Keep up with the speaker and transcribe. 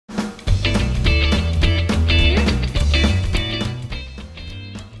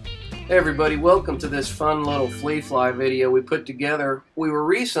Hey everybody, welcome to this fun little Fle Fly video we put together. We were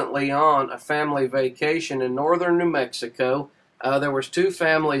recently on a family vacation in northern New Mexico. There was 2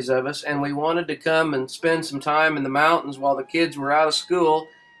 families of us, and we wanted to come and spend some time in the mountains while the kids were out of school,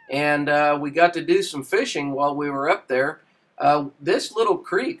 and we got to do some fishing while we were up there. This little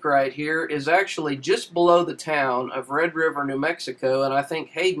creek right here is actually just below the town of Red River, New Mexico, and I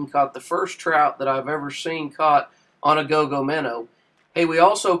think Hayden caught the first trout that I've ever seen caught on a Go Go Minnow. Hey, we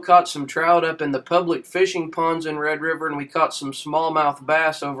also caught some trout up in the public fishing ponds in Red River, and we caught some smallmouth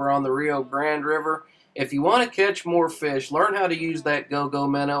bass over on the Rio Grande River. If you want to catch more fish, learn how to use that Go Go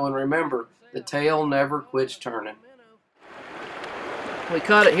Minnow, and remember, the tail never quits turning. We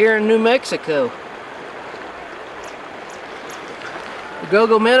caught it here in New Mexico. The Go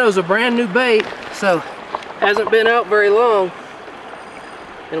Go Minnow is a brand new bait, so hasn't been out very long.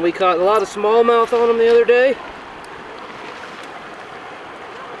 And we caught a lot of smallmouth on them the other day.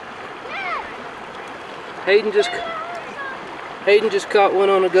 Hayden just caught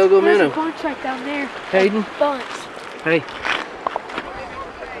one on a Go Go Minnow. There's a bunch right down there. Hayden? Bunch. Hey.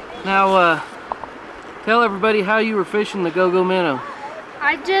 Now, tell everybody how you were fishing the Go Go Minnow.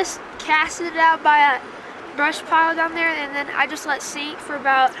 I just casted it out by a brush pile down there, and then I just let sink for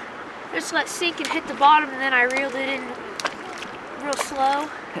about, and hit the bottom, and then I reeled it in real slow.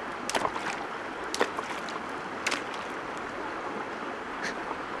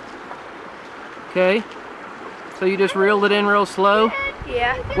 Okay. So you just reeled it in real slow?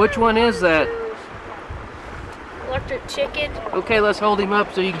 Yeah. Which one is that? Electric chicken. Okay, let's hold him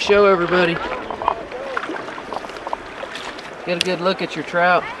up so you can show everybody. Get a good look at your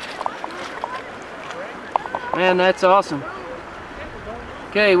trout. Man, that's awesome.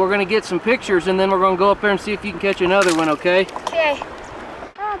 Okay, we're gonna get some pictures and then we're gonna go up there and see if you can catch another one, okay? Okay.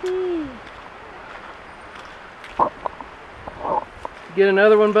 Bobby. Get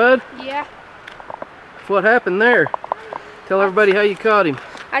another one, bud? Yeah. What happened there? Tell everybody how you caught him.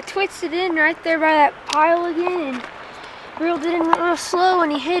 I twisted in right there by that pile again and reeled it in real slow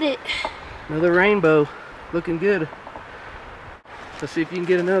and he hit it. Another rainbow. Looking good. Let's see if you can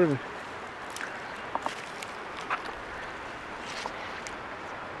get another one.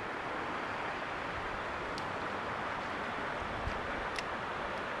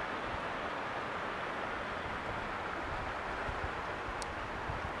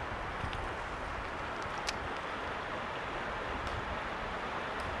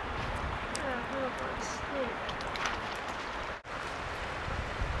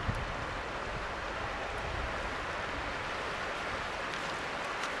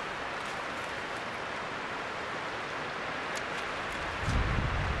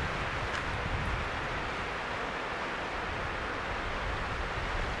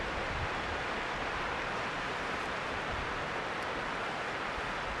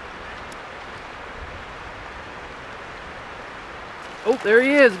 Oh, there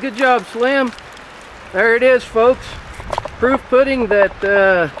he is. Good job, Slim. There it is, folks. Proof pudding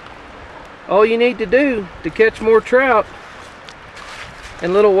that all you need to do to catch more trout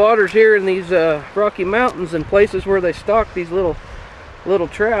in little waters here in these Rocky Mountains and places where they stock these little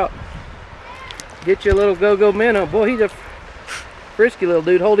trout. Get you a little Go Go Minnow. Boy, he's a frisky little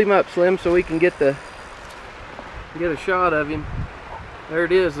dude. Hold him up, Slim, so we can get a shot of him. There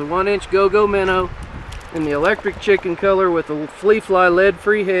it is, the 1-inch Go Go Minnow in the electric chicken color with a Fle Fly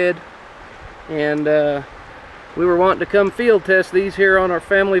lead-free head. And we were wanting to come field test these here on our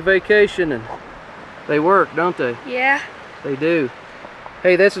family vacation, and they work, don't they? Yeah. They do.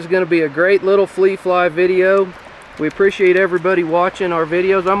 Hey, this is going to be a great little Fle Fly video. We appreciate everybody watching our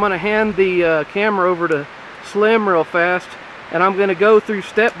videos. I'm going to hand the camera over to Slim real fast, and I'm going to go through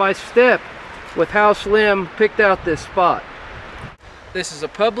step by step with how Slim picked out this spot. This is a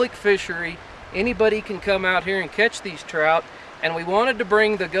public fishery. Anybody can come out here and catch these trout, and we wanted to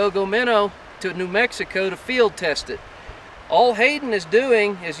bring the Go Go Minnow to New Mexico to field test it. All Hayden is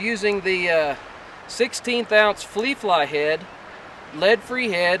doing is using the 16th ounce Fle Fly head, lead-free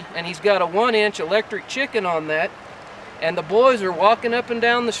head, and he's got a 1-inch electric chicken on that. And the boys are walking up and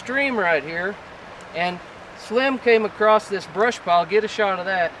down the stream right here, and Slim came across this brush pile. Get a shot of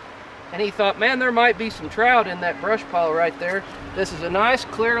that. And he thought, man, there might be some trout in that brush pile right there. This is a nice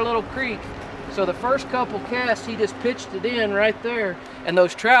clear little creek. So the first couple casts, he just pitched it in right there, and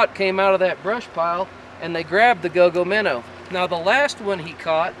those trout came out of that brush pile, and they grabbed the Go Go Minnow. Now the last one he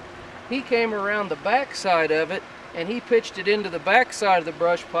caught, he came around the back side of it, and he pitched it into the back side of the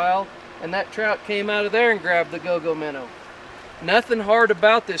brush pile, and that trout came out of there and grabbed the Go Go Minnow. Nothing hard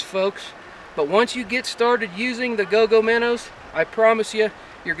about this, folks. But once you get started using the Go Go Minnows, I promise you,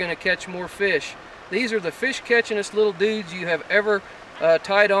 you're going to catch more fish. These are the fish catchingest little dudes you have ever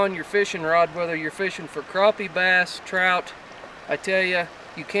tight on your fishing rod, whether you're fishing for crappie, bass, trout. I tell you,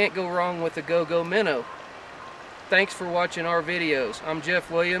 you can't go wrong with the Go Go Minnow. Thanks for watching our videos. I'm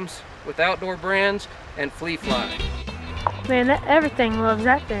Jeff Williams with Outdoor Brands and Fle Fly. Man, everything loves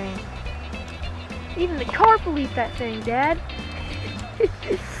that thing. Even the carp will eat that thing, Dad.